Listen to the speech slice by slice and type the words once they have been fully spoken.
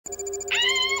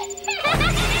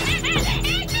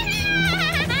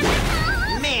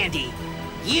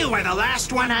You are the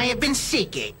last one I have been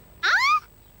seeking.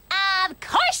 Of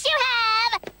course you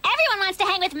have! Everyone wants to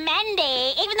hang with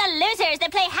Mandy, even the losers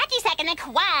that play hacky-sack in the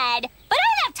quad. But I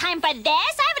don't have time for this.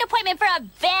 I have an appointment for a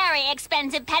very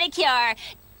expensive pedicure.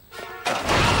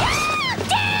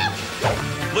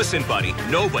 Listen, buddy,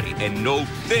 nobody and no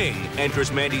thing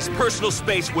enters Mandy's personal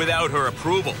space without her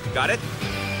approval. Got it?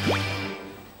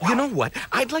 You know what?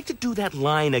 I'd like to do that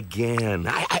line again.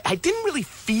 I didn't really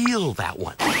feel that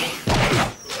one.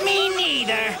 Me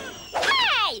neither.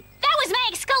 Hey! That was my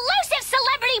exclusive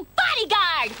celebrity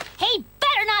bodyguard! He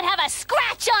better not have a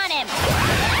scratch on him!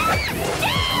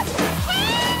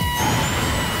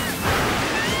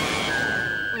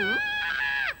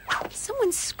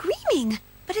 Someone's screaming,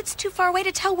 but it's too far away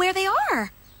to tell where they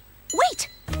are. Wait!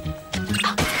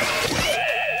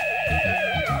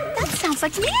 That sounds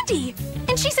like Mandy,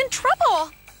 and she's in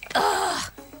trouble.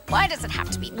 Ugh! Why does it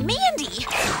have to be Mandy?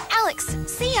 Alex,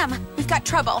 Sam, we've got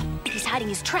trouble. He's hiding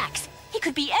his tracks. He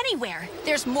could be anywhere.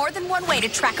 There's more than one way to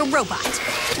track a robot.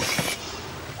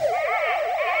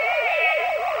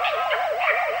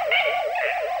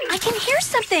 I can hear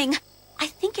something. I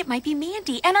think it might be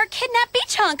Mandy and our kidnapped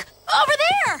beach hunk. Over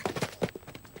there!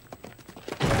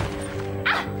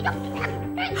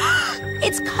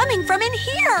 It's coming from in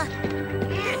here.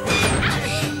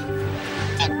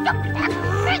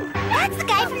 That's the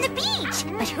guy from the beach!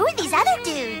 But who are these other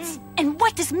dudes? And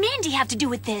what does Mandy have to do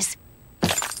with this?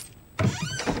 Who's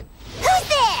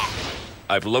there?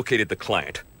 I've located the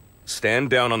client.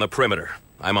 Stand down on the perimeter.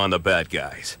 I'm on the bad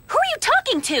guys. Who are you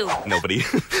talking to? Nobody?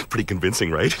 Pretty convincing,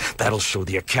 right? That'll show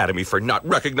the Academy for not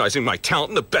recognizing my talent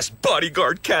in the best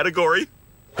bodyguard category.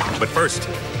 But first,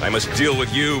 I must deal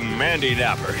with you Mandy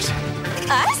nappers.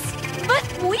 Us?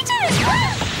 But we didn't.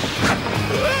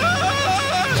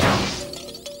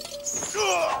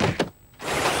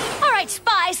 All right,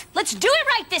 spies, let's do it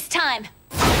right this time.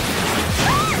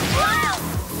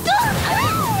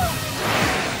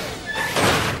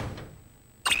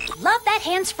 Love that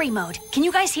hands-free mode. Can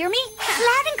you guys hear me?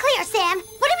 Loud and clear, Sam.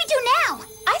 What do we do now?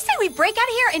 I say we break out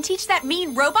of here and teach that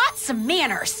mean robot some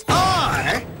manners.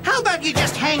 Or, how about you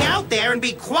just hang out there and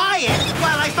be quiet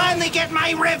while I finally get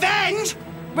my revenge?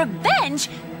 Revenge?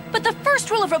 But the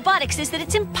first rule of robotics is that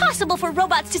it's impossible for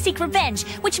robots to seek revenge,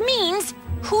 which means,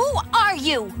 who are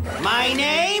you? My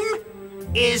name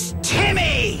is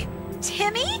Timmy.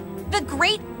 Timmy? The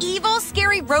great, evil,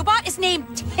 scary robot is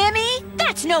named Timmy?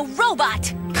 That's no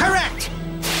robot! Correct.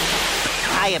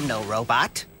 I am no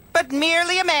robot, but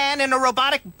merely a man in a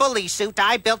robotic bully suit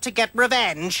I built to get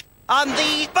revenge on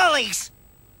these bullies.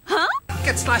 Huh?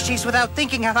 Get slushies without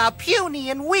thinking of how puny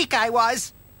and weak I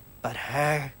was. But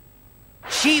her,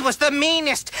 she was the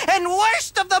meanest and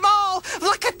worst of them all.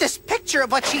 Look at this picture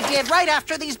of what she did right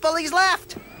after these bullies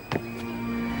left.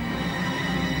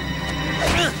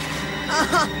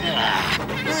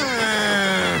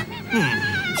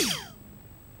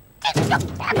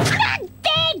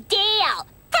 Big deal!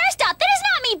 First off, that is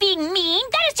not me being mean.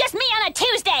 That is just me on a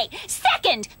Tuesday.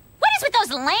 Second, what is with those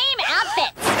lame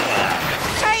outfits?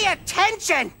 Pay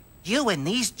attention! You and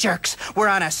these jerks were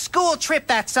on a school trip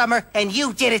that summer, and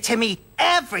you did it to me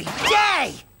every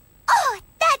day! Oh,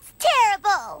 that's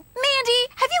terrible! Mandy,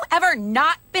 have you ever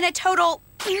not been a total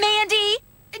Mandy?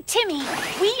 Timmy,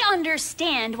 we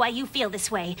understand why you feel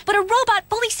this way, but a robot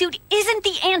bully suit isn't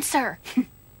the answer.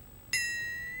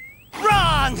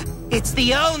 Wrong! It's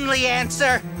the only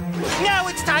answer. Now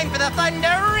it's time for the fun to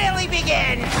really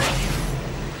begin.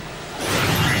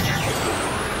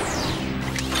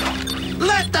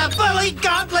 Let the bully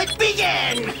gauntlet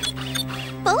begin!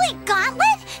 Bully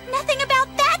gauntlet? Nothing about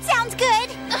that sounds good.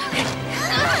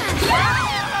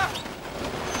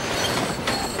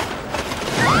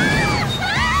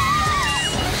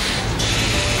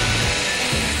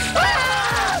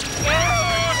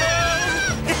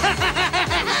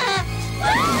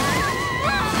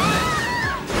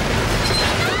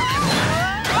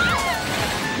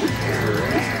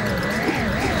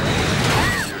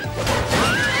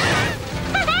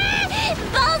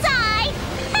 Bullseye!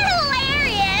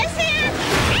 Hilarious!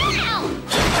 Ow!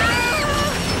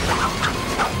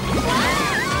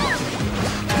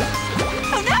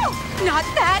 Oh no! Not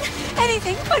that!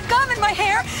 Anything but gum in my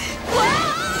hair!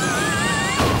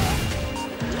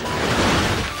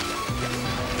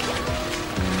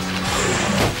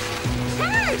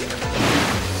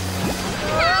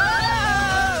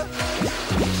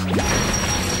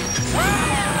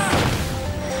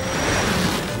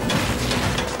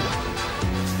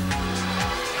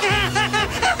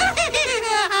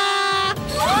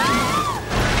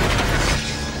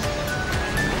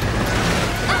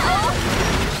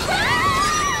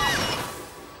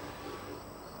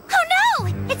 Oh no!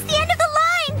 It's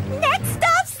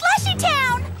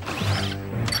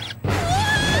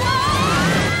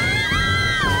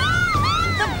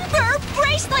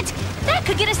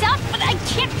could get us out, but I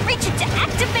can't reach it to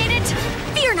activate it.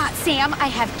 Fear not, Sam. I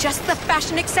have just the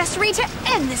fashion accessory to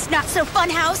end this not-so-fun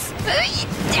house.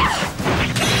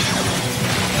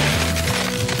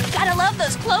 Gotta love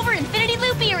those Clover Infinity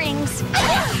Loop earrings.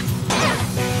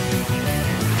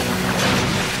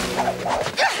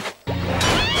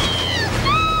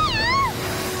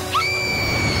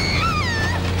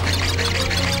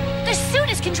 The suit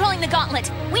is controlling the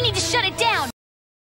gauntlet. We need to shut it down.